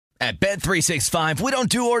At Bet365, we don't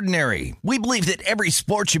do ordinary. We believe that every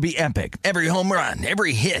sport should be epic. Every home run,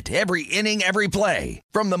 every hit, every inning, every play.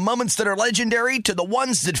 From the moments that are legendary to the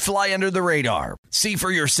ones that fly under the radar. See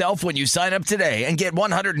for yourself when you sign up today and get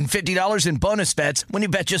 $150 in bonus bets when you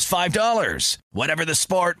bet just $5. Whatever the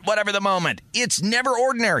sport, whatever the moment, it's never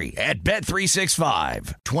ordinary at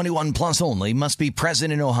Bet365. 21 plus only. Must be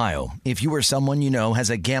present in Ohio. If you or someone you know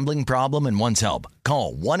has a gambling problem and wants help,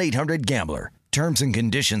 call 1-800-GAMBLER. Terms and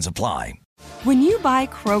conditions apply. When you buy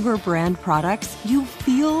Kroger brand products, you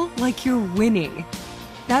feel like you're winning.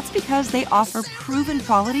 That's because they offer proven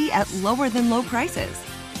quality at lower than low prices.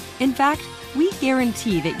 In fact, we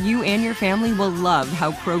guarantee that you and your family will love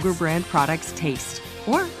how Kroger brand products taste,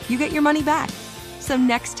 or you get your money back. So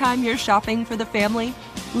next time you're shopping for the family,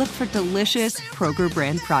 look for delicious Kroger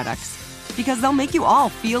brand products, because they'll make you all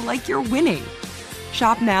feel like you're winning.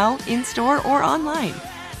 Shop now, in-store, or online.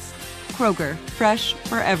 Kroger, fresh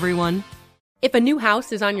for everyone. If a new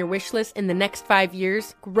house is on your wish list in the next 5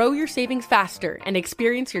 years, grow your savings faster and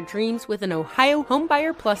experience your dreams with an Ohio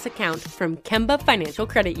Homebuyer Plus account from Kemba Financial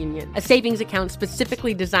Credit Union. A savings account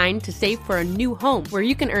specifically designed to save for a new home, where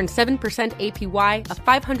you can earn 7% APY,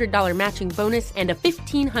 a $500 matching bonus, and a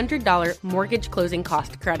 $1,500 mortgage closing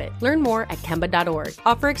cost credit. Learn more at Kemba.org.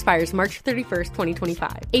 Offer expires March 31st,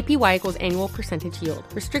 2025. APY equals annual percentage yield.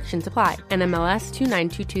 Restrictions apply. NMLS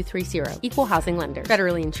 292230. Equal housing lender.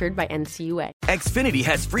 Federally insured by NCUA. Xfinity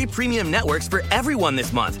has free premium networks for everyone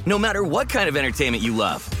this month, no matter what kind of entertainment you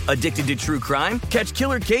love. Addicted to true crime? Catch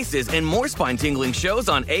killer cases and more spine-tingling shows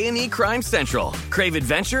on A&E Crime Central. Crave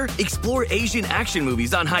adventure? Explore Asian action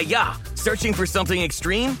movies on Hi-YAH. Searching for something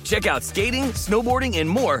extreme? Check out skating, snowboarding, and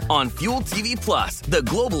more on Fuel TV Plus, the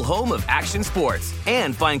global home of action sports.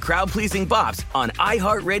 And find crowd-pleasing bops on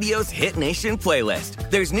iHeartRadio's Hit Nation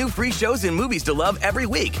playlist. There's new free shows and movies to love every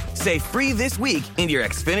week. Say free this week in your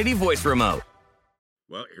Xfinity voice remote.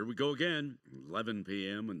 Well, here we go again. 11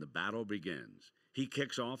 p.m. and the battle begins. He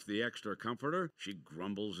kicks off the extra comforter. She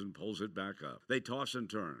grumbles and pulls it back up. They toss and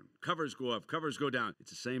turn. Covers go up, covers go down. It's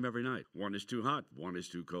the same every night. One is too hot, one is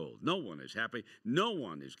too cold. No one is happy. No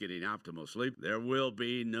one is getting optimal sleep. There will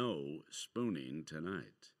be no spooning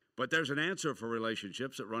tonight. But there's an answer for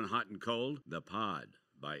relationships that run hot and cold. The Pod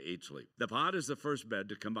by 8 Sleep. The Pod is the first bed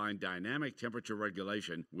to combine dynamic temperature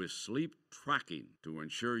regulation with sleep tracking to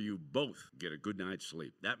ensure you both get a good night's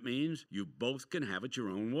sleep. That means you both can have it your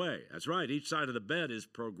own way. That's right. Each side of the bed is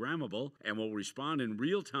programmable and will respond in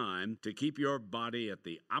real time to keep your body at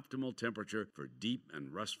the optimal temperature for deep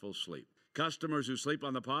and restful sleep. Customers who sleep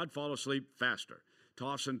on the Pod fall asleep faster.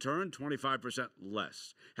 Toss and turn, 25%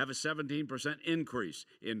 less. Have a 17% increase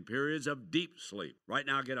in periods of deep sleep. Right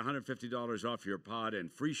now, get $150 off your Pod and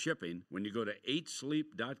free shipping when you go to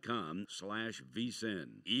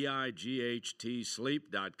 8sleep.com/vsin. EIGHT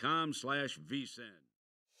sleep.com/vsin.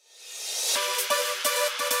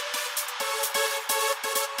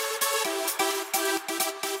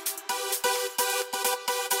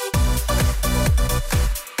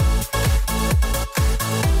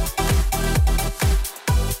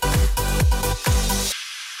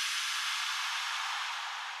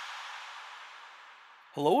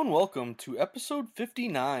 Hello and welcome to episode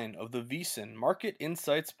 59 of the VSiN Market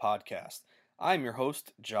Insights Podcast. I'm your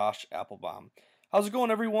host, Josh Applebaum. How's it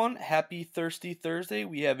going, everyone? Happy Thirsty Thursday.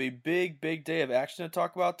 We have a big day of action to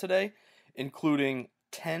talk about today, including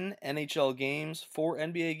 10 NHL games, 4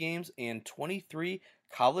 NBA games, and 23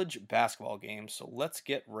 college basketball games. So let's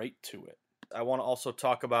get right to it. I want to also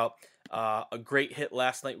talk about a great hit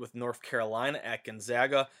last night with North Carolina at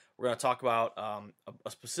Gonzaga. We're going to talk about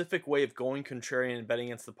a specific way of going contrarian and betting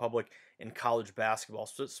against the public in college basketball,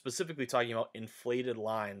 specifically talking about inflated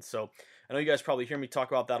lines. So I know you guys probably hear me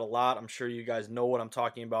talk about that a lot. I'm sure you guys know what I'm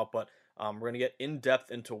talking about, but we're going to get in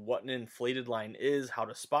depth into what an inflated line is, how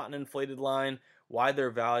to spot an inflated line, why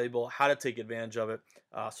they're valuable, how to take advantage of it.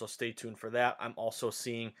 So stay tuned for that. I'm also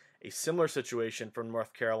seeing a similar situation from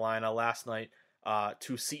North Carolina last night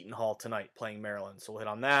to Seton Hall tonight playing Maryland. So we'll hit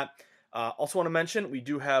on that. Also want to mention, we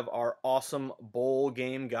do have our awesome bowl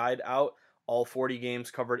game guide out. All 40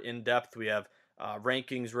 games covered in depth. We have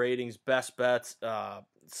rankings, ratings, best bets,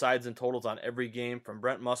 sides and totals on every game from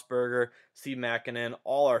Brent Musburger, Steve Makinen,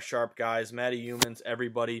 all our sharp guys, Matty Humans,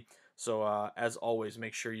 everybody. So as always,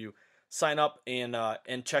 make sure you sign up and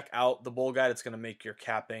check out the bowl guide. It's going to make your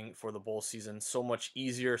capping for the bowl season so much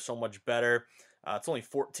easier, so much better. It's only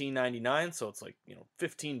 $14.99, so it's like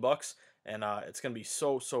 $15. And it's going to be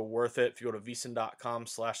so worth it. If you go to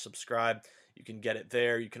vsin.com/subscribe, you can get it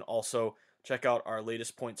there. You can also check out our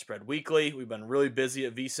latest Point Spread Weekly. We've been really busy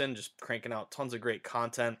at VSiN, just cranking out tons of great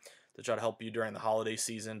content to try to help you during the holiday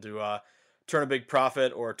season to turn a big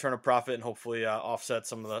profit or turn a profit and hopefully offset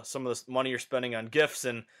some of the money you're spending on gifts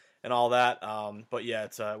and all that. But yeah,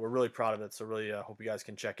 it's we're really proud of it. So really hope you guys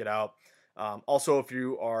can check it out. Also, if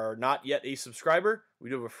you are not yet a subscriber, we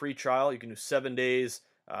do have a free trial. You can do 7 days,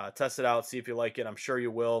 test it out, see if you like it. I'm sure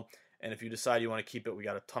you will. And if you decide you want to keep it, we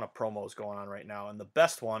got a ton of promos going on right now. And the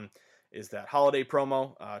best one is that holiday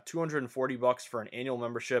promo, $240 for an annual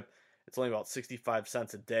membership. It's only about 65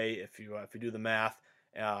 cents a day if you do the math.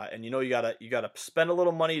 And you gotta spend a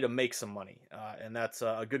little money to make some money. And that's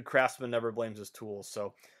a good craftsman never blames his tools.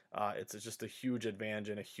 So it's just a huge advantage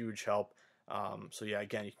and a huge help. So yeah,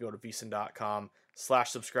 again, you can go to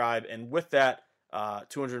vsin.com/subscribe. And with that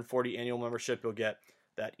 240 annual membership, you'll get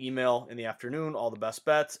that email in the afternoon, all the best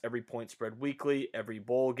bets, every point spread weekly, every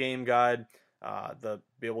bowl game guide,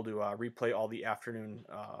 be able to replay all the afternoon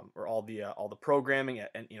or all the programming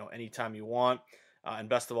at anytime you want, and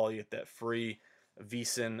best of all, you get that free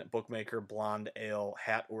VSiN Bookmaker Blonde Ale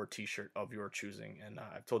hat or T-shirt of your choosing. And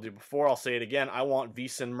I've told you before, I'll say it again, I want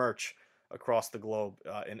VSiN merch across the globe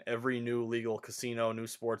in every new legal casino, new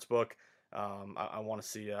sports book. I want to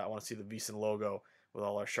see the VSiN logo with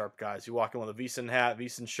all our sharp guys. You walk in with a VSiN hat,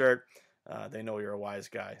 VSiN shirt, they know you're a wise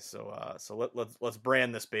guy. So let's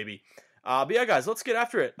brand this baby. But yeah, guys, let's get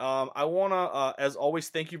after it. I wanna, as always,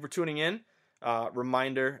 thank you for tuning in.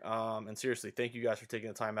 Reminder, and seriously, thank you guys for taking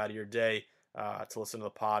the time out of your day to listen to the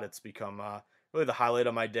pod. It's become really the highlight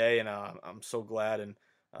of my day, and I'm so glad and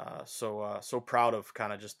so proud of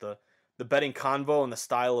kind of just the betting convo and the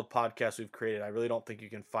style of podcast we've created. I really don't think you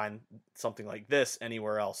can find something like this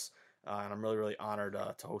anywhere else. And I'm really, really honored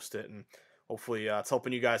to host it. And hopefully it's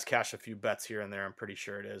helping you guys cash a few bets here and there. I'm pretty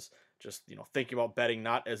sure it is. Just, thinking about betting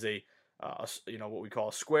not as a what we call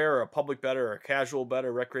a square or a public better or a casual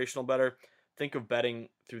better, recreational better. Think of betting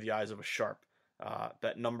through the eyes of a sharp.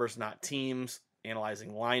 Bet numbers, not teams,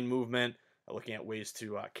 analyzing line movement, looking at ways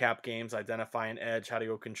to cap games, identify an edge, how to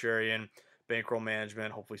go contrarian, bankroll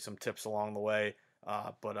management, hopefully some tips along the way.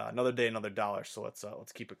 But another day, another dollar. So let's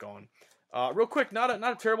keep it going. Real quick, not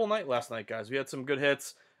a terrible night last night, guys. We had some good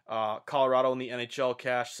hits. Colorado in the NHL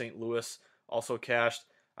cashed. St. Louis also cashed.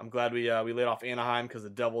 I'm glad we laid off Anaheim because the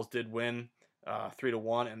Devils did win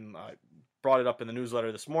 3-1, and brought it up in the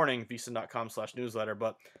newsletter this morning, vsin.com/newsletter.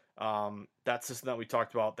 But that system that we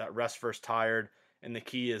talked about, that rest first tired, and the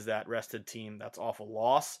key is that rested team that's off a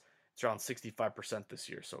loss. It's around 65% this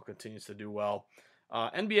year, so it continues to do well.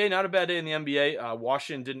 NBA, not a bad day in the NBA.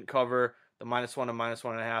 Washington didn't cover the -1 and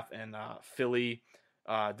 -1.5, and Philly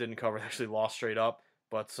didn't cover. They actually lost straight up.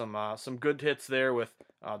 But some good hits there with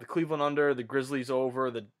the Cleveland under, the Grizzlies over,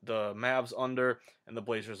 the Mavs under, and the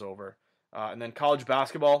Blazers over. And then college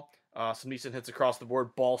basketball, some decent hits across the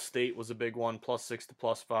board. Ball State was a big one, +6 to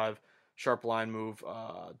 +5. Sharp line move.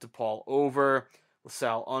 DePaul over,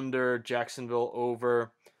 LaSalle under, Jacksonville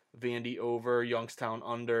over, Vandy over, Youngstown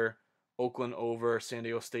under, Oakland over, San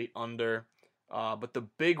Diego State under. But the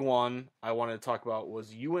big one I wanted to talk about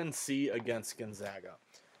was UNC against Gonzaga.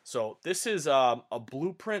 So this is a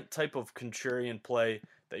blueprint type of contrarian play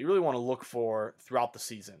that you really want to look for throughout the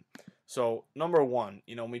season. So number one,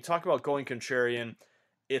 when we talk about going contrarian,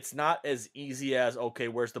 it's not as easy as, okay,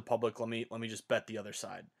 where's the public? Let me just bet the other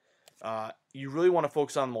side. You really want to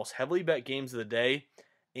focus on the most heavily bet games of the day,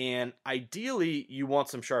 and ideally you want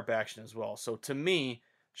some sharp action as well. So to me,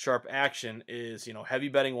 sharp action is, heavy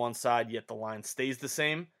betting one side, yet the line stays the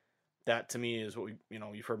same. That to me is what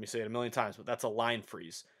you've heard me say it a million times, but that's a line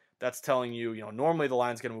freeze. That's telling you, normally the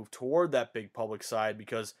line's going to move toward that big public side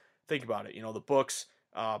because think about it, the books,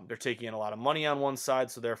 they're taking in a lot of money on one side,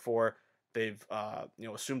 so therefore they've,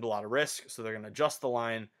 assumed a lot of risk, so they're going to adjust the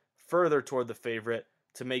line further toward the favorite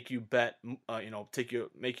to make you bet,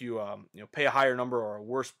 pay a higher number or a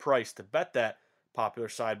worse price to bet that popular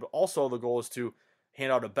side, but also the goal is to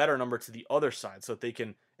hand out a better number to the other side so that they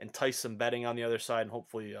can entice some betting on the other side and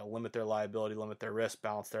hopefully limit their liability, limit their risk,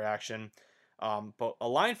 balance their action. But a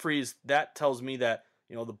line freeze, that tells me that,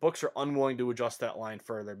 the books are unwilling to adjust that line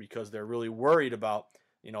further because they're really worried about,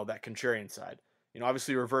 that contrarian side.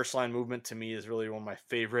 Obviously reverse line movement to me is really one of my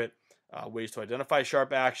favorite ways to identify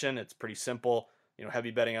sharp action. It's pretty simple.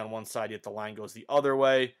 Heavy betting on one side, yet the line goes the other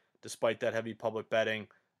way. Despite that heavy public betting,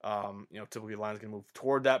 typically the line's going to move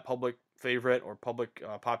toward that public favorite or public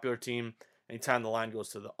popular team. Anytime the line goes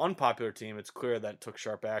to the unpopular team, it's clear that it took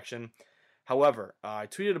sharp action. However, I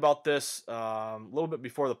tweeted about this a little bit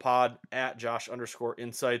before the pod at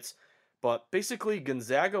Josh_insights, but basically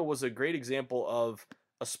Gonzaga was a great example of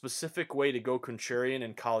a specific way to go contrarian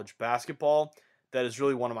in college basketball that is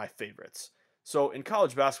really one of my favorites. So in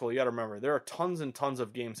college basketball, you got to remember, there are tons and tons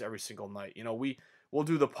of games every single night. we'll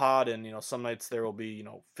do the pod, and some nights there will be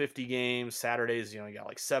 50 games. Saturdays, you got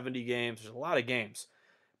like 70 games. There's a lot of games,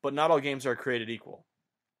 but not all games are created equal.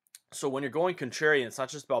 So when you're going contrarian, it's not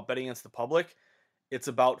just about betting against the public. It's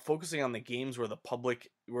about focusing on the games where the public,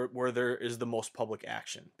 where there is the most public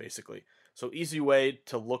action, basically. So easy way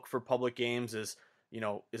to look for public games is,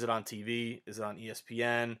 is it on TV? Is it on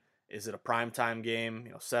ESPN? Is it a primetime game?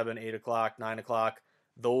 7, 8 o'clock, 9 o'clock.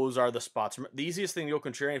 Those are the spots. The easiest thing to go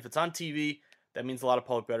contrarian, if it's on TV, that means a lot of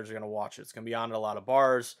public bettors are going to watch it. It's going to be on at a lot of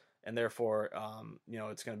bars, and therefore,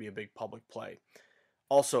 it's going to be a big public play.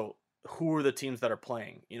 Also, who are the teams that are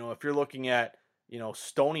playing? If you're looking at,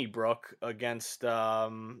 Stony Brook against, just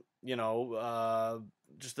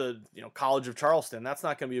the College of Charleston, that's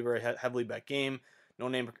not going to be a very heavily bet game. No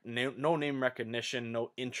name recognition,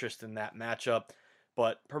 no interest in that matchup.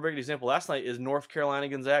 But perfect example last night is North Carolina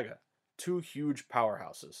Gonzaga, 2 huge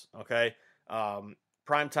powerhouses. Okay,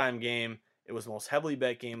 primetime game. It was the most heavily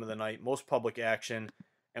bet game of the night, most public action,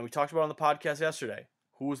 and we talked about it on the podcast yesterday.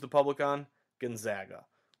 Who was the public on? Gonzaga.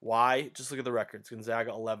 Why? Just look at the records.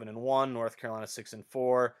 Gonzaga 11-1, North Carolina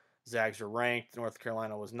 6-4. Zags are ranked. North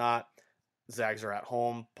Carolina was not. Zags are at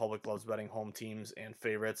home. Public loves betting home teams and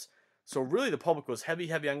favorites. So really the public was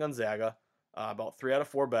heavy on Gonzaga, about 3 out of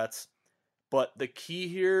 4 bets. But the key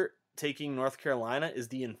here, taking North Carolina, is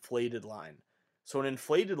the inflated line. So an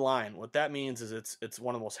inflated line, what that means is it's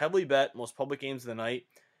one of the most heavily bet, most public games of the night,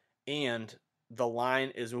 and the line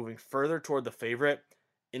is moving further toward the favorite,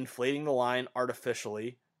 inflating the line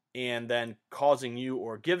artificially, and then causing you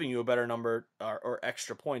or giving you a better number or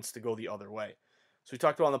extra points to go the other way. So we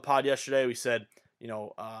talked about on the pod yesterday, we said,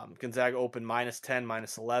 Gonzaga opened -10,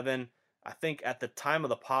 -11. I think at the time of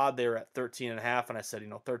the pod, they were at 13.5, and I said,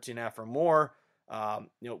 13.5 or more.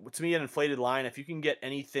 To me, an inflated line, if you can get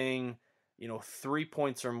anything, 3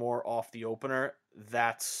 points or more off the opener,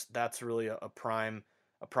 that's really a prime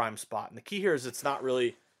spot. And the key here is it's not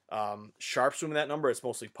really sharp swimming that number. It's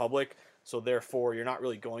mostly public. So therefore, you're not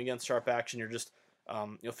really going against sharp action. You're just,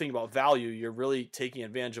 thinking about value. You're really taking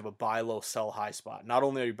advantage of a buy low, sell high spot. Not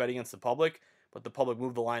only are you betting against the public, but the public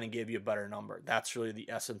moved the line and gave you a better number. That's really the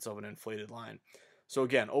essence of an inflated line. So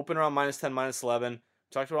again, open around -10, -11.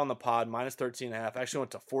 Talked about on the pod, -13.5. Actually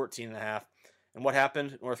went to 14.5. And what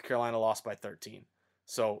happened? North Carolina lost by 13.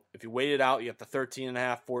 So if you wait it out, you get the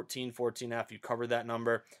 13.5, 14, 14.5. You covered that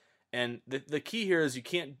number. And the key here is you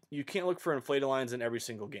can't look for inflated lines in every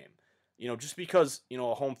single game. Just because,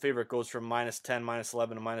 a home favorite goes from -10,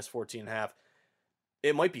 -11 to -14.5,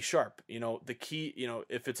 it might be sharp. The key,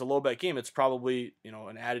 if it's a low bet game, it's probably,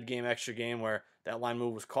 an added game, extra game where that line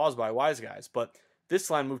move was caused by wise guys. But this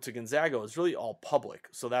line move to Gonzaga is really all public.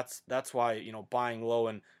 So that's why, buying low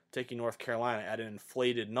and taking North Carolina at an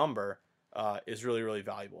inflated number is really, really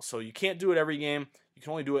valuable. So you can't do it every game. You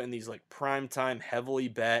can only do it in these like primetime, heavily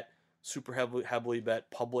bet, super heavily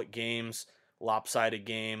bet public games, lopsided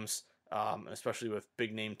games, especially with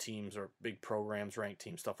big name teams or big programs, ranked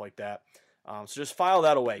teams, stuff like that. So just file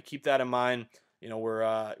that away. Keep that in mind.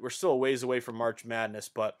 We're still a ways away from March Madness,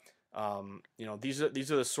 but these are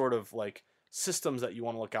the sort of like systems that you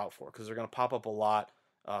want to look out for because they're going to pop up a lot.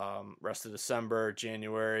 Rest of December,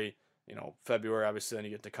 January, February. Obviously, then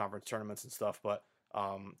you get to conference tournaments and stuff. But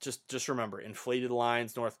just remember, inflated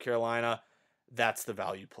lines, North Carolina. That's the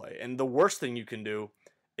value play. And the worst thing you can do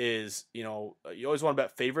is, you always want to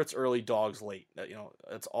bet favorites early, dogs late.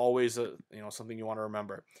 That's always something you want to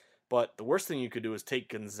remember. But the worst thing you could do is take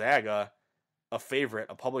Gonzaga, a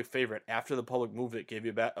public favorite, after the public moved it, gave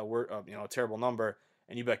you a terrible number,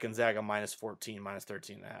 and you bet Gonzaga -14,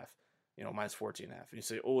 -13.5, -14.5. And you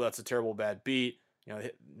say, oh, that's a terrible bad beat.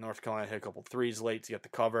 North Carolina hit a couple threes late to get the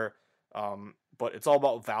cover. But it's all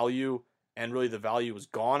about value, and really the value was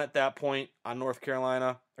gone at that point on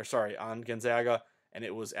on Gonzaga, and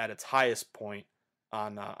it was at its highest point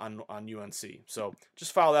on UNC. So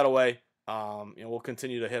just file that away. We'll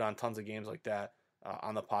continue to hit on tons of games like that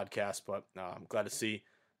on the podcast, but I'm glad to see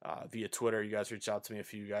via Twitter you guys reached out to me. A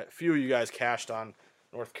few of you guys cashed on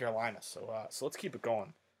North Carolina, so let's keep it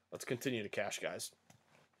going. Let's continue to cash, guys.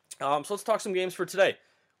 So let's talk some games for today.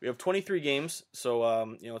 We have 23 games,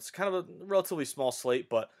 so it's kind of a relatively small slate,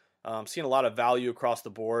 but seeing a lot of value across the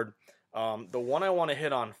board. The one I want to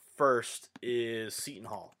hit on first is Seton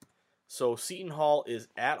Hall. So Seton Hall is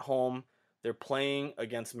at home. They're playing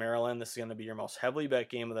against Maryland. This is going to be your most heavily bet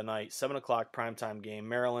game of the night, 7 o'clock primetime game.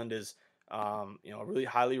 Maryland is a really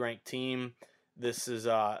highly ranked team. This is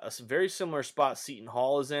a very similar spot Seton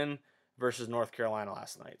Hall is in versus North Carolina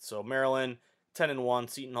last night. So Maryland 10-1,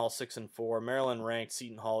 Seton Hall 6-4. Maryland ranked,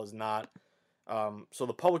 Seton Hall is not. So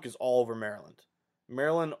the public is all over Maryland.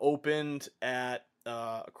 Maryland opened at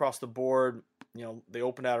across the board they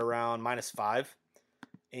opened at around -5,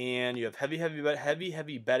 and you have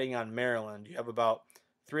heavy betting on Maryland. You have about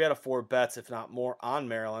 3 out of 4 bets, if not more, on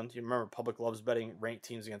Maryland. You remember, public loves betting ranked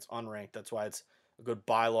teams against unranked. That's why it's a good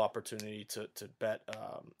buy low opportunity to bet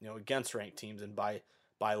against ranked teams and buy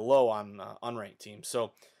low on unranked teams.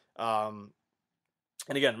 So, and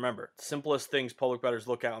again, remember, simplest things public bettors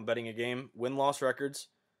look at when betting a game: win-loss records.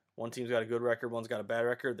 One team's got a good record, one's got a bad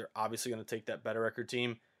record. They're obviously going to take that better record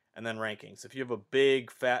team. And then rankings. If you have a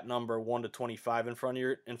big fat number 1 to 25 in front of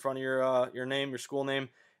your name, your school name,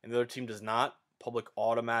 and the other team does not, public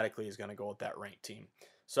automatically is going to go with that ranked team.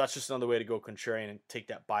 So that's just another way to go contrarian and take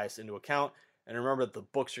that bias into account. And remember that the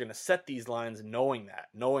books are going to set these lines knowing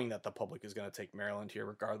that the public is going to take Maryland here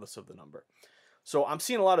regardless of the number. So I'm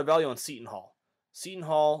seeing a lot of value on Seton Hall. Seton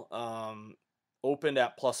Hall opened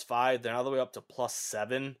at +5. They're now all the way up to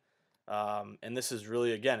 +7. And this is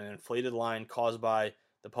really, again, an inflated line caused by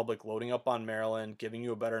the public loading up on Maryland, giving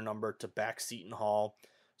you a better number to back Seton Hall.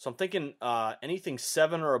 So I'm thinking anything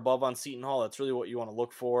 7 or above on Seton Hall, that's really what you want to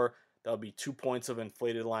look for. That would be 2 points of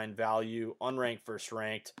inflated line value, unranked versus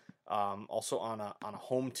ranked, also on a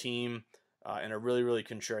home team, in a really, really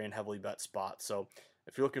contrarian, heavily bet spot. So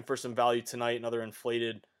if you're looking for some value tonight, another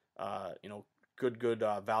inflated, good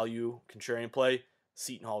value contrarian play,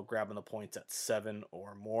 Seton Hall grabbing the points at 7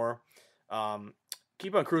 or more.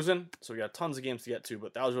 Keep on cruising. So we got tons of games to get to,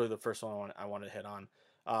 but that was really the first one I wanted to hit on.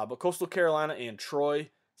 But Coastal Carolina and Troy,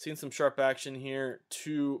 seeing some sharp action here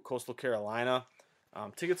to Coastal Carolina.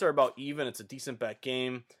 Tickets are about even. It's a decent bet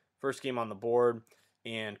game. First game on the board,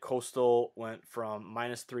 and Coastal went from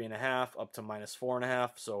 -3.5 up to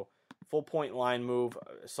 -4.5. So full point line move.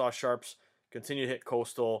 I saw sharps continue to hit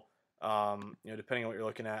Coastal. Depending on what you're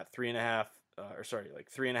looking at, 3.5,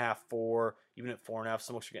 3.5, 4, even at 4.5.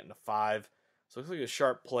 Some looks are getting to 5. So it looks like a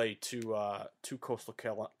sharp play to Coastal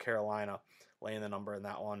Carolina, laying the number in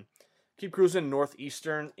that one. Keep cruising.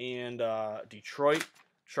 Northeastern and Detroit.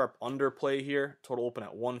 Sharp underplay here. Total open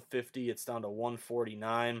at 150. It's down to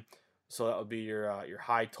 149. So that would be your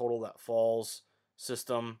high total that falls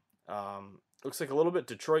system. Looks like a little bit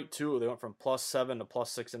Detroit too. They went from +7 to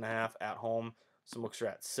 +6.5 at home. Some looks are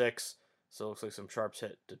at 6. So it looks like some sharps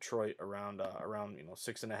hit Detroit around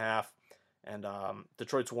 6.5. And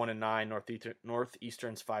Detroit's 1-9,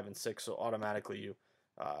 Northeastern's 5-6. So automatically,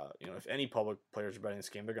 if any public players are betting this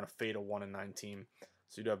game, they're going to fade a 1-9 team.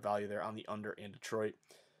 So you do have value there on the under in Detroit.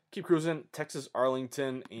 Keep cruising. Texas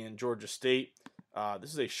Arlington and Georgia State.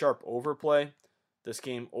 This is a sharp overplay. This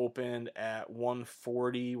game opened at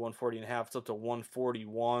 140.5. It's up to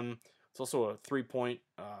 141. It's also a 3-point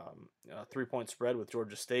spread with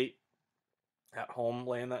Georgia State at home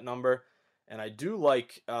laying that number. And I do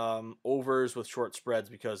like overs with short spreads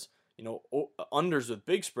because, unders with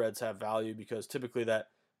big spreads have value because typically that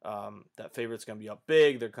favorite's going to be up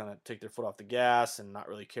big. They're going to take their foot off the gas and not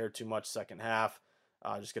really care too much second half.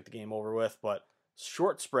 Just get the game over with. But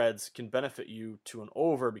short spreads can benefit you to an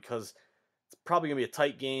over because it's probably going to be a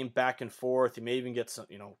tight game, back and forth. You may even get some,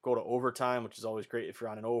 go to overtime, which is always great if you're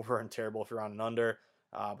on an over and terrible if you're on an under.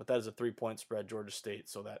 But that is a 3-point spread, Georgia State.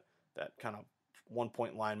 So that kind of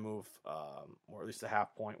 1-point line move, or at least a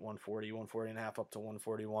half point, 140.5 up to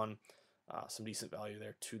 141. Some decent value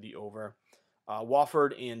there to the over.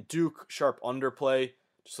 Wofford and Duke, sharp underplay.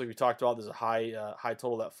 Just like we talked about, there's a high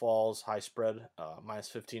total that falls, high spread,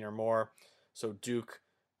 -15 or more. So Duke,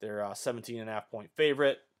 they're 17.5 point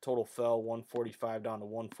favorite. Total fell 145 down to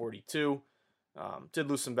 142. Did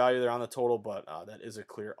lose some value there on the total, but that is a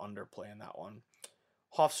clear underplay in that one.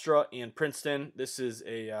 Hofstra and Princeton. This is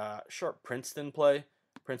a sharp Princeton play.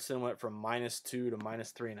 Princeton went from -2 to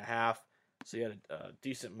 -3.5. So you had a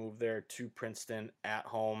decent move there to Princeton at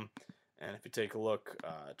home. And if you take a look,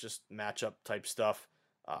 just matchup type stuff,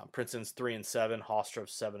 Princeton's 3-7,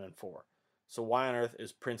 Hofstra's 7-4. So why on earth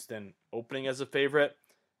is Princeton opening as a favorite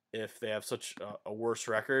if they have such a worse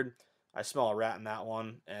record? I smell a rat in that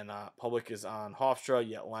one. And public is on Hofstra,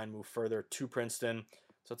 yet line move further to Princeton.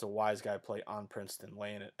 So it's a wise guy play on Princeton,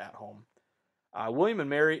 laying it at home. William and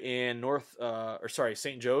Mary and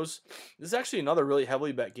St. Joe's. This is actually another really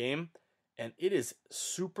heavily bet game, and it is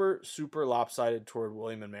super, super lopsided toward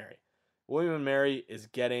William and Mary. William and Mary is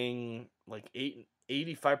getting like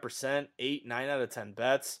 85%, 9 out of 10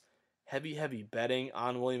 bets. Heavy betting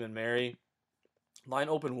on William and Mary. Line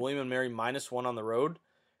open William and Mary -1 on the road.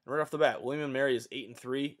 And right off the bat, William and Mary is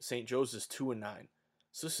 8-3, St. Joe's is 2-9.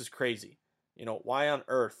 So this is crazy. Why on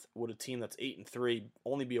earth would a team that's 8-3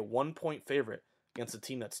 only be a 1-point favorite against a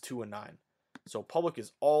team that's 2-9? So public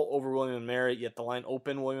is all over William and Mary, yet the line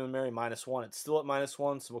open William and Mary -1. It's still at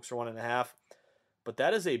 -1, so books are 1.5. But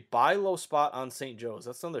that is a buy low spot on St. Joe's.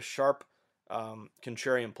 That's another sharp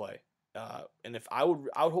contrarian play. And if I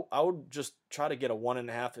would just try to get a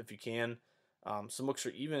 1.5 if you can. Some looks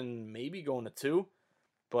are even maybe going to 2,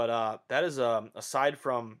 but that is aside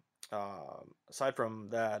from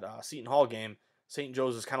that Seton Hall game. St.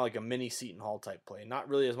 Joe's is kind of like a mini Seton Hall type play. Not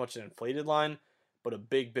really as much an inflated line, but a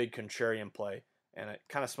big contrarian play. And it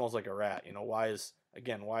kind of smells like a rat. Why is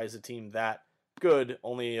the team that good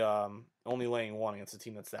only laying 1 against a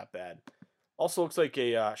team that's that bad? Also looks like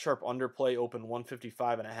a sharp underplay, open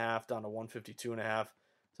 155.5 down to 152.5. So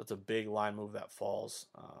that's a big line move that falls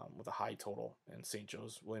with a high total in St.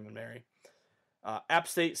 Joe's, William & Mary. App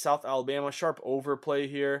State, South Alabama, sharp overplay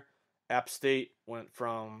here. App State went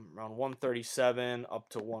from around 137 up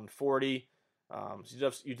to 140. So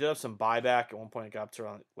you did have some buyback. At one point it got up to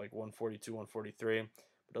around like 142, 143. But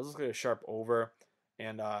it does look like a sharp over.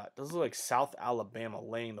 And it does look like South Alabama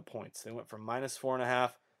laying the points. They went from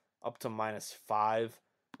 -4.5 up to -5.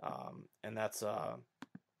 And that's a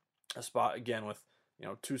spot, again, with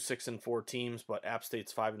 2 6-4 teams. But App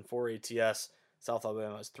State's 5-4 ATS. South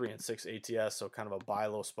Alabama is 3-6 ATS. So kind of a buy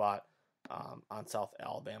low spot on South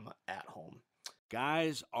Alabama at home.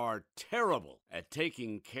 Guys are terrible at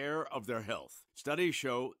taking care of their health. Studies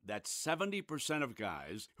show that 70% of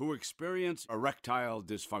guys who experience erectile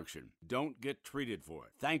dysfunction don't get treated for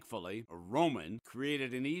it. Thankfully, Roman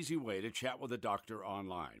created an easy way to chat with a doctor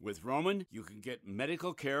online. With Roman, you can get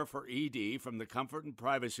medical care for ED from the comfort and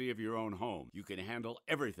privacy of your own home. You can handle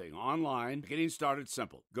everything online. Getting started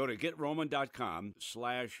simple. Go to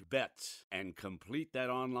GetRoman.com/bets and complete that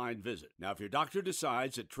online visit. Now, if your doctor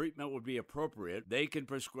decides that treatment would be appropriate, they can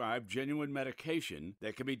prescribe genuine medication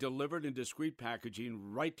that can be delivered in discreet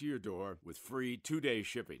packaging right to your door with free 2-day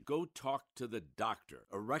shipping. Go talk to the doctor.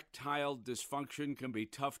 Erectile dysfunction can be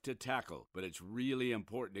tough to tackle, but it's really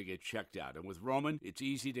important to get checked out. And with Roman, it's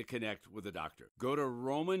easy to connect with a doctor. Go to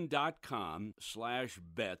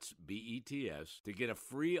Roman.com/bets, B-E-T-S, to get a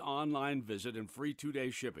free online visit and free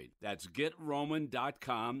 2-day shipping. That's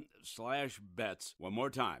GetRoman.com/bets. One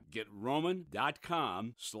more time.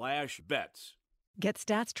 GetRoman.com/bets. Get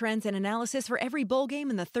stats, trends, and analysis for every bowl game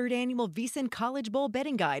in the 3rd Annual VSiN College Bowl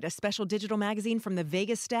Betting Guide, a special digital magazine from the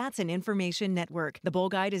Vegas Stats and Information Network. The Bowl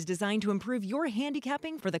Guide is designed to improve your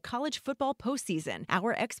handicapping for the college football postseason.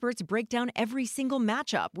 Our experts break down every single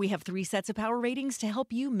matchup. We have 3 sets of power ratings to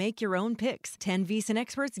help you make your own picks. 10 VSiN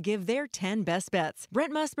experts give their 10 best bets.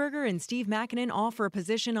 Brent Musburger and Steve Makinen offer a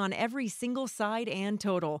position on every single side and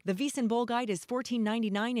total. The VSiN Bowl Guide is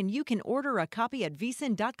 $14.99, and you can order a copy at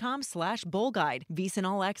vsin.com/bowl guide. VSiN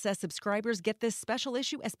All Access subscribers get this special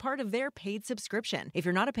issue as part of their paid subscription. If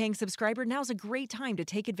you're not a paying subscriber, now's a great time to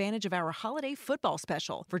take advantage of our holiday football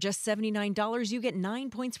special. For just $79, you get 9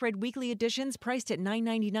 point spread weekly editions priced at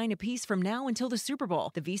 $9.99 a piece from now until the Super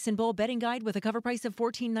Bowl. The VSiN Bowl Betting Guide with a cover price of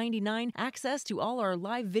 $14.99, access to all our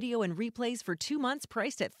live video and replays for 2 months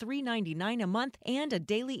priced at $3.99 a month, and a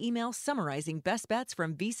daily email summarizing best bets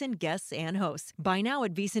from VSiN guests and hosts. Buy now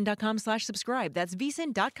at vsin.com/subscribe. That's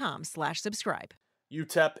vsin.com/subscribe.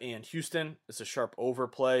 UTEP and Houston. It's a sharp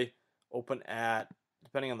overplay. Open at,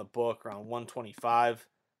 depending on the book, around 125.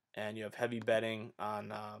 And you have heavy betting on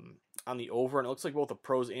the over. And it looks like both the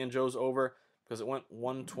pros and Joe's over, because it went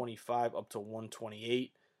 125 up to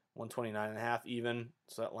 128, 129.5 even.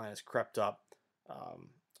 So that line has crept up.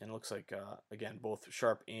 And it looks like, again, both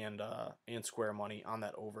sharp and square money on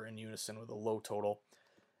that over in unison with a low total.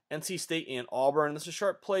 NC State and Auburn. This is a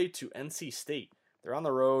sharp play to NC State. They're on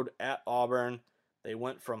the road at Auburn. They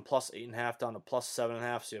went from +8.5 down to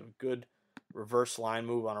 +7.5, so you have a good reverse line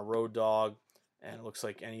move on a road dog. And it looks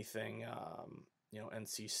like anything,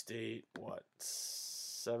 NC State,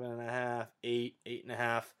 7.5, 8,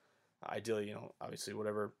 8.5. Ideally, obviously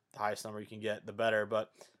whatever the highest number you can get, the better.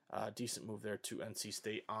 But decent move there to NC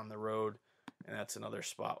State on the road. And that's another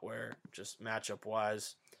spot where, just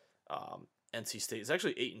matchup-wise, NC State is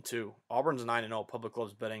actually 8-2. Auburn's 9-0. Public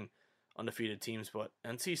loves betting undefeated teams, but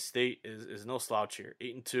NC State is no slouch here.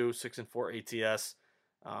 8-2, 6-4 ATS.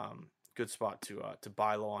 Good spot to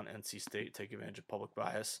buy low on NC State, take advantage of public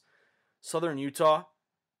bias. Southern Utah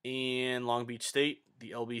and Long Beach State,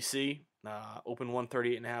 the LBC, open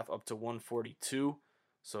 138.5 up to 142.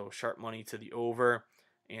 So sharp money to the over,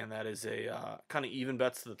 and that is a kind of even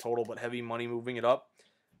bets to the total, but heavy money moving it up.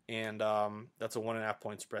 And that's a 1.5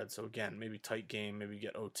 point spread. So again, maybe tight game, maybe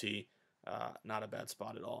get OT. Not a bad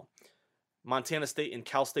spot at all. Montana State and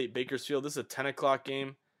Cal State Bakersfield. This is a 10 o'clock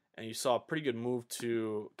game, and you saw a pretty good move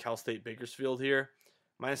to Cal State Bakersfield here.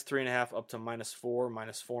 -3.5 up to -4,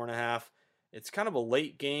 -4.5. It's kind of a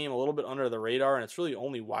late game, a little bit under the radar, and it's really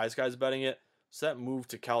only wise guys betting it. So that move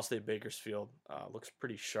to Cal State Bakersfield looks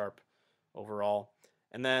pretty sharp overall.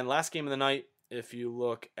 And then last game of the night, if you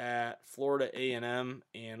look at Florida A&M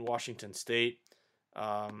and Washington State,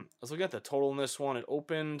 let's look at the total in this one. It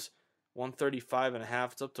opened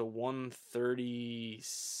 135.5. It's up to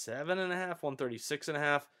 137.5,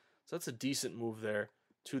 136.5. So that's a decent move there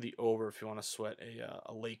to the over if you want to sweat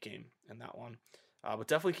a late game in that one. But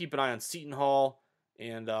definitely keep an eye on Seton Hall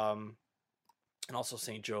and also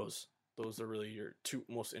St. Joe's. Those are really your two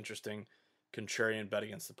most interesting contrarian bet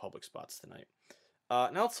against the public spots tonight. Now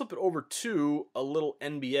let's flip it over to a little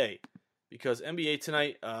NBA, because NBA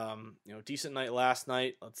tonight, decent night last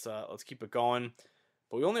night. Let's keep it going.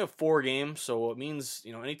 But we only have 4 games, so it means,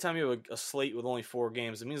 anytime you have a slate with only 4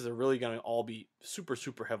 games, it means they're really going to all be super,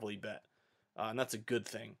 super heavily bet, and that's a good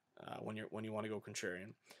thing when you want to go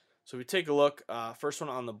contrarian. So if you take a look, first one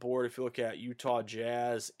on the board, if you look at Utah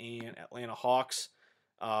Jazz and Atlanta Hawks,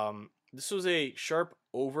 this was a sharp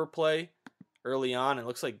overplay early on. It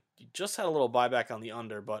looks like you just had a little buyback on the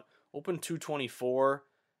under, but opened 224.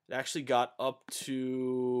 It actually got up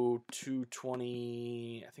to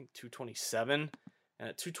 220, I think 227. And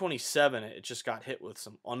at 227, it just got hit with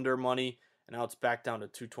some under money, and now it's back down to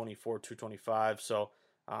 224, 225. So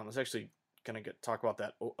I was actually going to talk about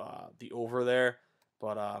that the over there,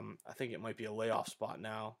 but I think it might be a layoff spot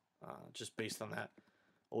now, just based on that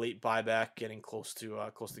late buyback getting close to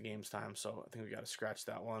games time. So I think we got to scratch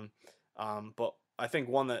that one. But I think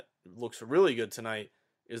one that looks really good tonight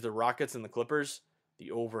is the Rockets and the Clippers,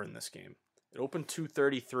 the over in this game. It opened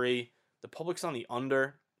 233. The public's on the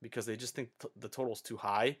under because they just think the total's too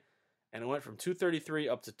high. And it went from 233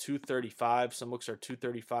 up to 235. Some books are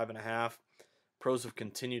 235.5. Pros have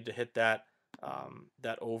continued to hit that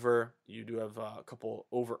over. You do have a couple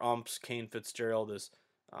over umps. Kane Fitzgerald is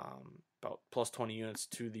about plus 20 units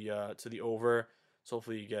to the over. So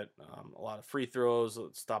hopefully you get a lot of free throws,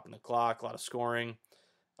 stopping the clock, a lot of scoring.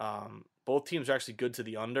 Both teams are actually good to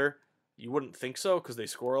the under. You wouldn't think so because they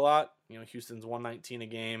score a lot. Houston's 119 a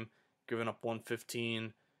game, giving up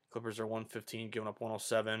 115. Clippers are 115, giving up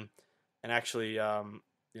 107. And actually,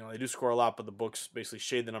 they do score a lot, but the books basically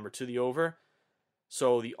shade the number to the over.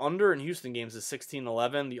 So the under in Houston games is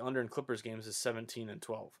 16-11. The under in Clippers games is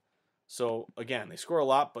 17-12. So again, they score a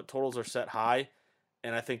lot, but totals are set high.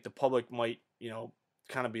 And I think the public might,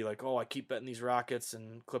 kind of be like, oh, I keep betting these Rockets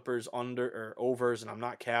and Clippers under or overs, and I'm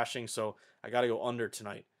not cashing, so I got to go under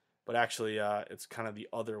tonight. But actually, it's kind of the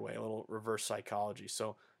other way, a little reverse psychology.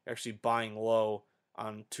 So you're actually buying low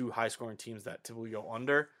on 2 high-scoring teams that typically go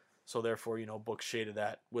under. So therefore, books shaded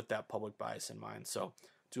that with that public bias in mind. So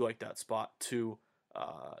do like that spot to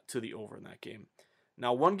the over in that game.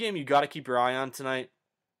 Now, one game you got to keep your eye on tonight,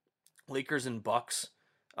 Lakers and Bucks.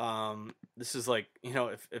 This is like,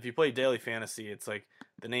 if you play daily fantasy, it's like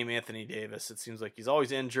the name Anthony Davis. It seems like he's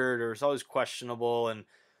always injured or he's always questionable, and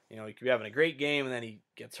he could be having a great game and then he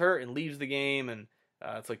gets hurt and leaves the game, and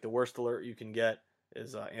it's like the worst alert you can get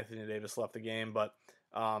is Anthony Davis left the game. But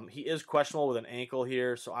he is questionable with an ankle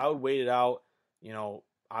here, so I would wait it out.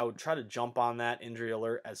 I would try to jump on that injury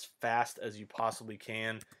alert as fast as you possibly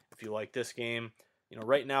can if you like this game.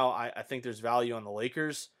 Right now I think there's value on the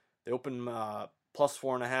Lakers. They open plus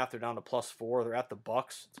 4.5. They're down to plus 4. They're at the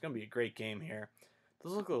Bucks. It's going to be a great game here.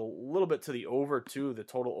 Does look a little bit to the over too. The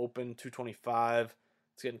total open 225.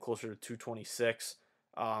 It's getting closer to 226.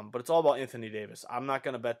 But it's all about Anthony Davis. I'm not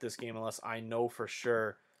going to bet this game unless I know for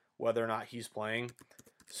sure whether or not he's playing.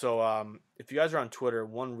 So if you guys are on Twitter,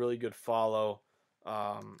 one really good follow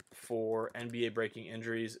for NBA breaking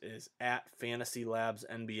injuries is at Fantasy Labs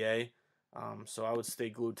NBA. So I would stay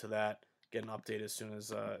glued to that. Get an update as soon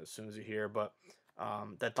as you hear. But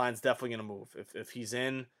that line's definitely going to move. If he's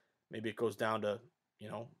in, maybe it goes down to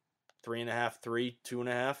 3.5, 3,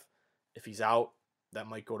 2.5. If he's out, that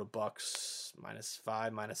might go to Bucks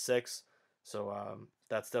 -5, -6. So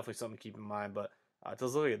that's definitely something to keep in mind. But it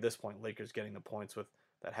does look like at this point, Lakers getting the points with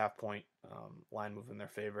that half-point line move in their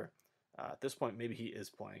favor. At this point, maybe he is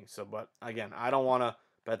playing. So, but again, I don't want to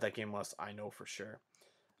bet that game unless I know for sure.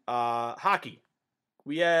 Hockey.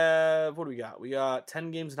 We have, what do we got? We got 10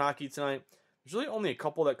 games in hockey tonight. There's really only a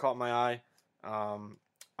couple that caught my eye.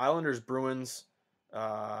 Islanders, Bruins.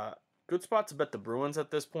 Good spot to bet the Bruins at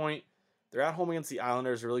this point. They're at home against the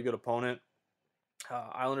Islanders, a really good opponent.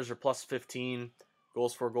 Islanders are plus 15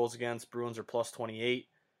 goals for, goals against. Bruins are plus 28.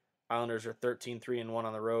 Islanders are 13-3-1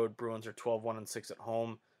 on the road. Bruins are 12-1-6 at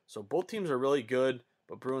home. So both teams are really good,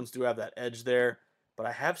 but Bruins do have that edge there. But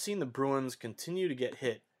I have seen the Bruins continue to get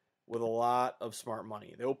hit with a lot of smart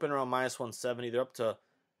money. They open around -170. They're up to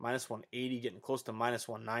 -180, getting close to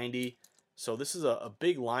 -190. So this is a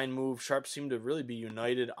big line move. Sharps seem to really be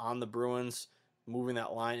united on the Bruins, moving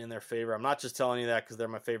that line in their favor. I'm not just telling you that because they're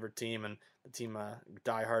my favorite team and a team I'm a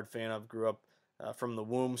diehard fan of. Grew up from the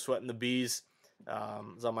womb, sweating the bees.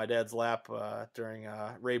 Was on my dad's lap during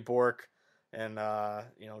Ray Bork and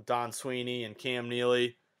Don Sweeney and Cam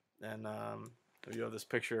Neely, and you have this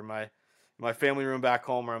picture of my family room back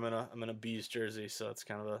home where I'm in a Bees jersey, so it's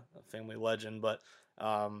kind of a family legend. But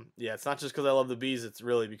yeah, it's not just because I love the Bees; it's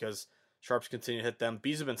really because Sharps continue to hit them.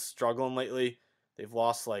 Bees have been struggling lately. They've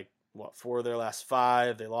lost 4 of their last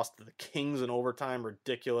 5. They lost to the Kings in overtime.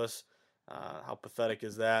 Ridiculous. How pathetic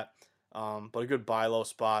is that? But a good buy low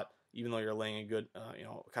spot, even though you're laying a good,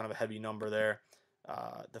 kind of a heavy number there.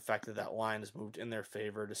 The fact that line has moved in their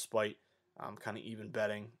favor despite kind of even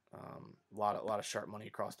betting. A lot of sharp money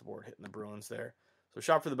across the board hitting the Bruins there. So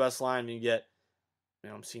shop for the best line. You get,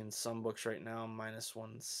 I'm seeing some books right now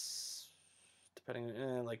 -1,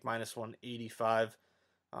 depending minus 185.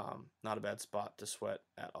 Not a bad spot to sweat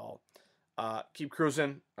at all. Keep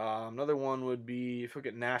cruising. Another one would be, if we look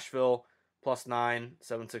at Nashville, +9,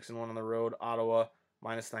 7-6-1 on the road. Ottawa,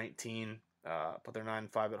 -19, but they're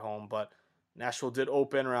 9-5 at home. But Nashville did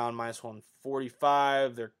open around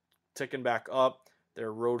 -145. They're ticking back up. They're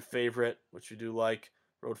a road favorite, which you do like.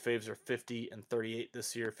 Road faves are 50 and 38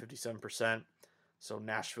 this year, 57%. So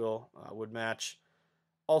Nashville would match.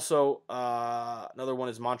 Also, another one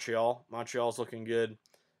is Montreal. Montreal's looking good.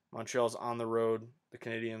 Montreal's on the road. The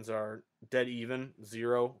Canadiens are dead even,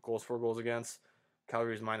 0 goals for, goals against.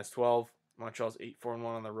 Calgary's -12. Montreal's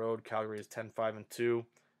 8-4-1 on the road. Calgary is 10-5-2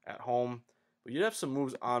 at home. But you'd have some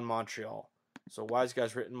moves on Montreal. So Wise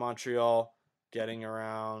Guys written Montreal, getting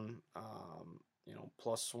around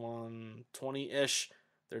 +120-ish.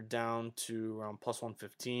 They're down to around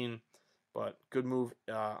 +115. But good move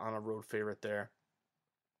on a road favorite there.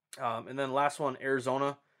 And then last one,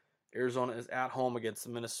 Arizona. Arizona is at home against the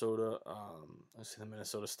Minnesota. Let's see, the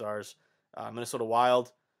Minnesota Stars, Minnesota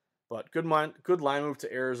Wild. But good line move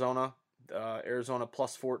to Arizona. Arizona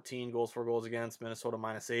 +14 goals for, goals against. Minnesota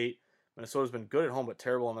 -8. Minnesota's been good at home but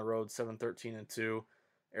terrible on the road, 7-13-2.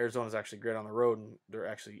 Arizona's actually great on the road, and they're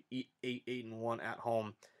actually 8-1 at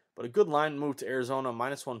home. But a good line move to Arizona,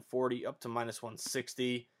 -140 up to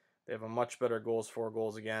 -160. They have a much better goals for,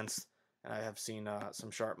 goals against. And I have seen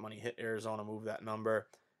some sharp money hit Arizona move that number.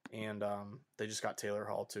 And they just got Taylor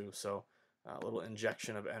Hall too, so a little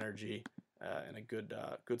injection of energy and a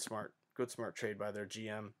good smart trade by their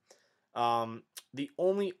GM. The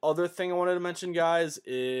only other thing I wanted to mention, guys,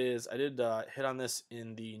 is I did hit on this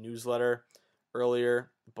in the newsletter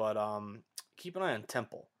earlier, but keep an eye on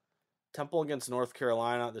Temple. Temple against North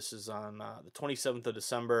Carolina. This is on the 27th of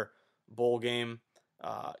December, bowl game.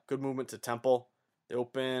 Good movement to Temple. They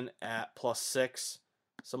open at +6.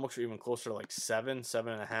 Some books are even closer to 7,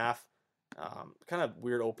 7.5. Kind of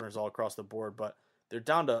weird openers all across the board, but they're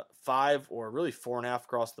down to 5 or really 4.5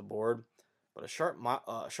 across the board. But a sharp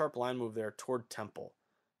line move there toward Temple.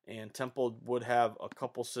 And Temple would have a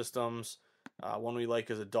couple systems. One we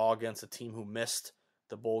like is a dog against a team who missed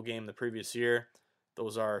the bowl game the previous year.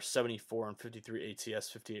 Those are 74 and 53 ATS,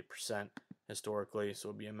 58% historically. So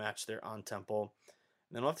it would be a match there on Temple.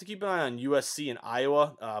 And then we'll have to keep an eye on USC and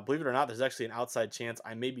Iowa. Believe it or not, there's actually an outside chance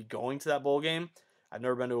I may be going to that bowl game. I've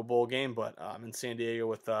never been to a bowl game, but I'm in San Diego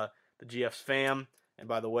with the GF's fam. And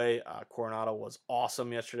by the way, Coronado was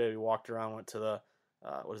awesome yesterday. We walked around, went to the,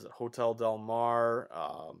 Hotel Del Mar,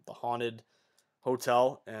 the haunted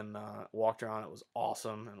hotel, and walked around. It was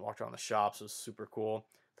awesome, and walked around the shops. It was super cool.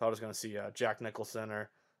 Thought I was going to see Jack Nicholson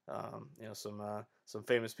or, some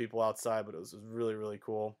famous people outside, but it was really, really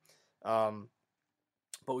cool.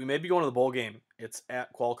 But we may be going to the bowl game. It's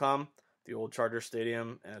at Qualcomm, the old Charger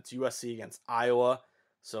Stadium, and it's USC against Iowa.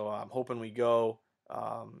 So I'm hoping we go.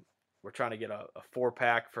 We're trying to get a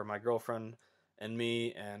 4-pack for my girlfriend and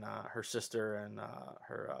me and her sister and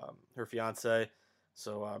her fiance.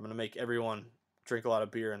 So I'm going to make everyone drink a lot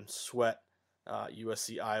of beer and sweat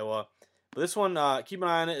USC Iowa. But this one, keep an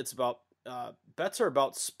eye on it. It's about bets are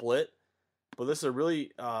about split, but this is a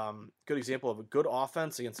really good example of a good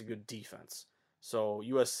offense against a good defense. So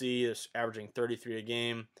USC is averaging 33 a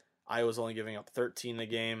game. Iowa's only giving up 13 a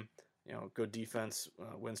game. Good defense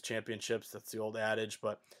wins championships. That's the old adage.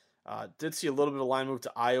 But did see a little bit of line move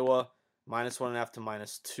to Iowa, -1.5 to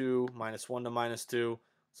 -2, -1 to -2.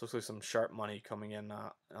 So looks like some sharp money coming in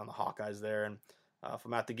on the Hawkeyes there. And if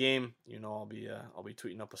I'm at the game, I'll be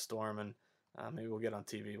tweeting up a storm, and maybe we'll get on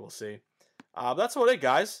TV. We'll see. But that's about it,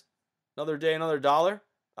 guys. Another day, another dollar.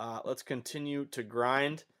 Let's continue to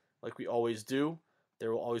grind like we always do.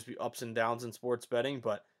 There will always be ups and downs in sports betting,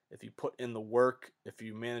 but if you put in the work, if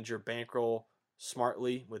you manage your bankroll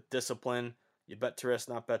smartly with discipline, you bet to risk,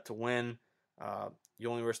 not bet to win. You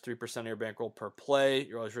only risk 3% of your bankroll per play.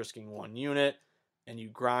 You're always risking 1 unit. and you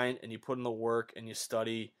grind and you put in the work and you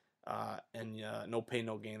study and no pain,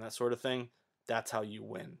 no gain, that sort of thing, that's how you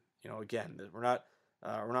win. Again, we're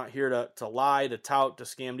not here to lie, to tout, to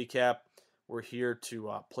scam decap. We're here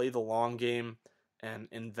to play the long game and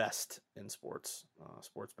invest in sports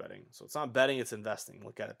betting. So it's not betting, it's investing.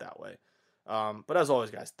 Look at it that way. But as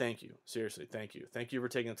always, guys, thank you. Seriously, thank you. Thank you for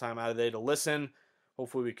taking the time out of the day to listen.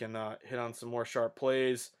 Hopefully we can hit on some more sharp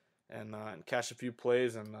plays and cash a few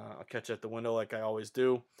plays, and I'll catch you at the window like I always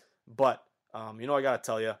do. But, I got to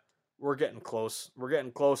tell you, we're getting close. We're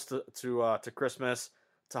getting close to Christmas,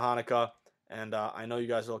 to Hanukkah. And I know you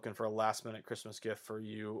guys are looking for a last-minute Christmas gift for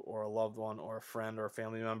you or a loved one or a friend or a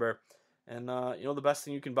family member. And the best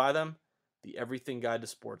thing you can buy them? The Everything Guide to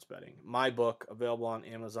Sports Betting. My book, available on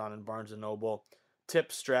Amazon and Barnes & Noble.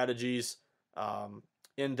 Tips, strategies,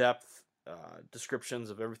 in-depth descriptions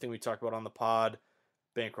of everything we talked about on the pod.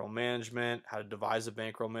 Bankroll management, how to devise a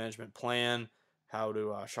bankroll management plan, how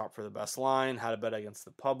to shop for the best line, how to bet against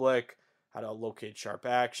the public, how to locate sharp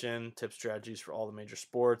action, tips, strategies for all the major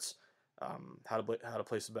sports. How to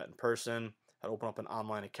place a bet in person, how to open up an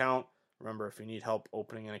online account. Remember, if you need help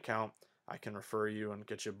opening an account, I can refer you and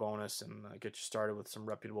get you a bonus and get you started with some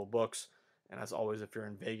reputable books. And as always, if you're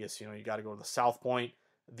in Vegas, you got to go to the South Point,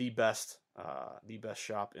 the best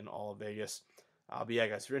shop in all of Vegas. But yeah,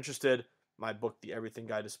 guys, if you're interested, my book, The Everything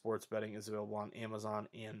Guide to Sports Betting, is available on Amazon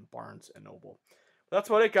and Barnes & Noble. But that's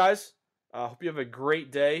about it, guys. Hope you have a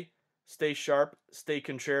great day. Stay sharp, stay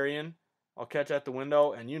contrarian. I'll catch you at the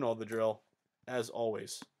window, and you know the drill. As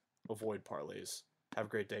always, avoid parlays. Have a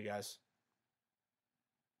great day, guys.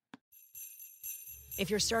 If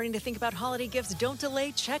you're starting to think about holiday gifts, don't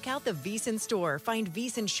delay. Check out the VSiN store. Find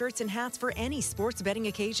VSiN shirts and hats for any sports betting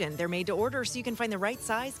occasion. They're made to order so you can find the right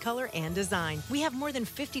size, color, and design. We have more than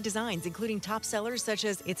 50 designs, including top sellers such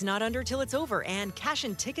as It's Not Under Till It's Over and Cash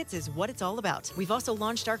and Tickets is What It's All About. We've also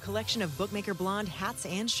launched our collection of Bookmaker Blonde hats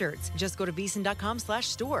and shirts. Just go to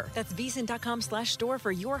VSiN.com/store. That's VSiN.com/store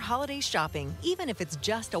for your holiday shopping, even if it's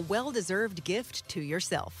just a well-deserved gift to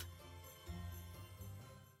yourself.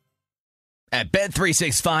 At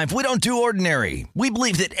Bet365, we don't do ordinary. We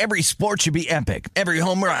believe that every sport should be epic. Every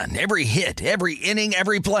home run, every hit, every inning,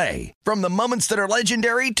 every play. From the moments that are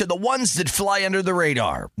legendary to the ones that fly under the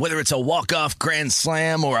radar. Whether it's a walk-off grand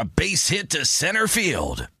slam or a base hit to center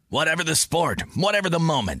field. Whatever the sport, whatever the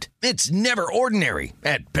moment. It's never ordinary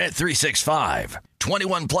at Bet365.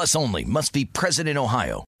 21 plus only. Must be present in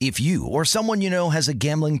Ohio. If you or someone you know has a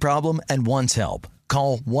gambling problem and wants help,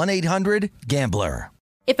 call 1-800-GAMBLER.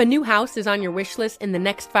 If a new house is on your wish list in the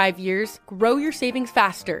next 5 years, grow your savings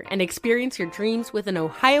faster and experience your dreams with an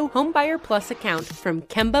Ohio Homebuyer Plus account from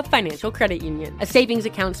Kemba Financial Credit Union. A savings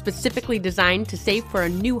account specifically designed to save for a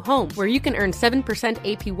new home where you can earn 7%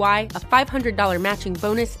 APY, a $500 matching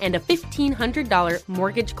bonus, and a $1,500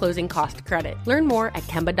 mortgage closing cost credit. Learn more at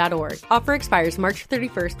Kemba.org. Offer expires March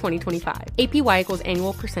 31st, 2025. APY equals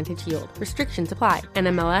annual percentage yield. Restrictions apply.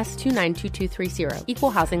 NMLS 292230.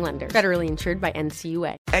 Equal housing lender. Federally insured by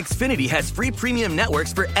NCUA. Xfinity has free premium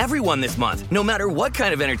networks for everyone this month, no matter what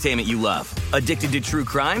kind of entertainment you love. Addicted to true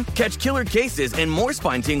crime? Catch killer cases and more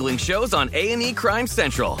spine-tingling shows on A&E Crime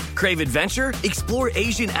Central. Crave adventure? Explore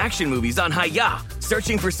Asian action movies on Hi-YAH.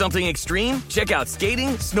 Searching for something extreme? Check out skating,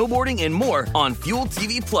 snowboarding, and more on Fuel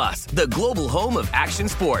TV Plus, the global home of action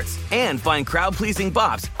sports. And find crowd-pleasing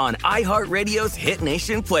bops on iHeartRadio's Hit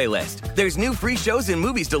Nation playlist. There's new free shows and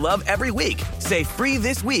movies to love every week. Say free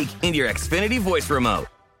this week in your Xfinity voice remote.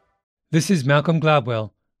 This is Malcolm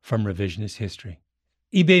Gladwell from Revisionist History.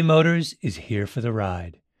 eBay Motors is here for the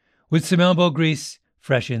ride. With some elbow grease,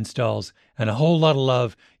 fresh installs, and a whole lot of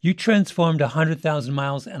love, you transformed 100,000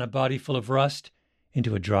 miles and a body full of rust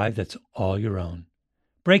into a drive that's all your own.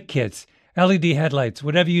 Brake kits, LED headlights,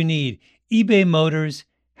 whatever you need, eBay Motors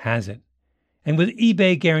has it. And with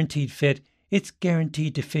eBay Guaranteed Fit, it's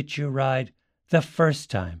guaranteed to fit your ride the first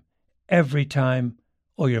time, every time,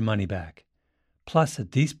 or your money back. Plus,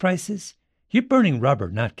 at these prices, you're burning rubber,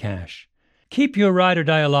 not cash. Keep your ride or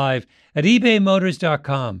die alive at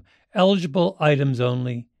ebaymotors.com. Eligible items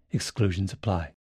only. Exclusions apply.